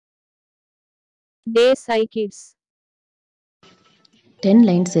Day Sai Kids. 10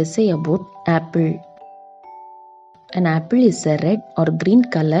 lines essay about apple. An apple is a red or green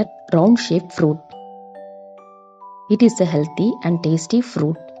colored round shaped fruit. It is a healthy and tasty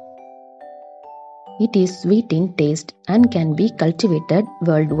fruit. It is sweet in taste and can be cultivated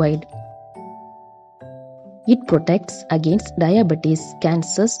worldwide. It protects against diabetes,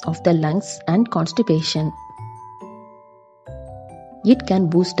 cancers of the lungs and constipation. It can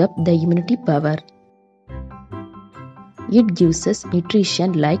boost up the immunity power. It gives us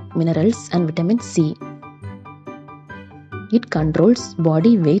nutrition like minerals and vitamin C. It controls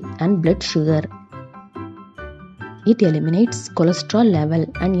body weight and blood sugar. It eliminates cholesterol level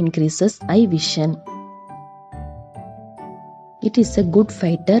and increases eye vision. It is a good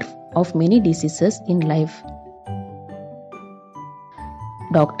fighter of many diseases in life.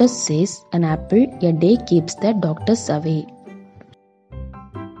 Doctor says an apple a day keeps the doctors away.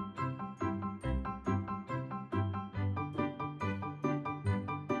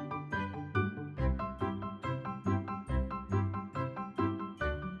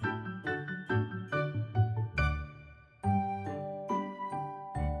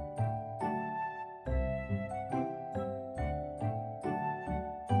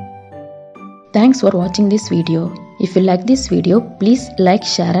 Thanks for watching this video. If you like this video, please like,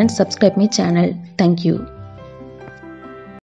 share and subscribe my channel. Thank you.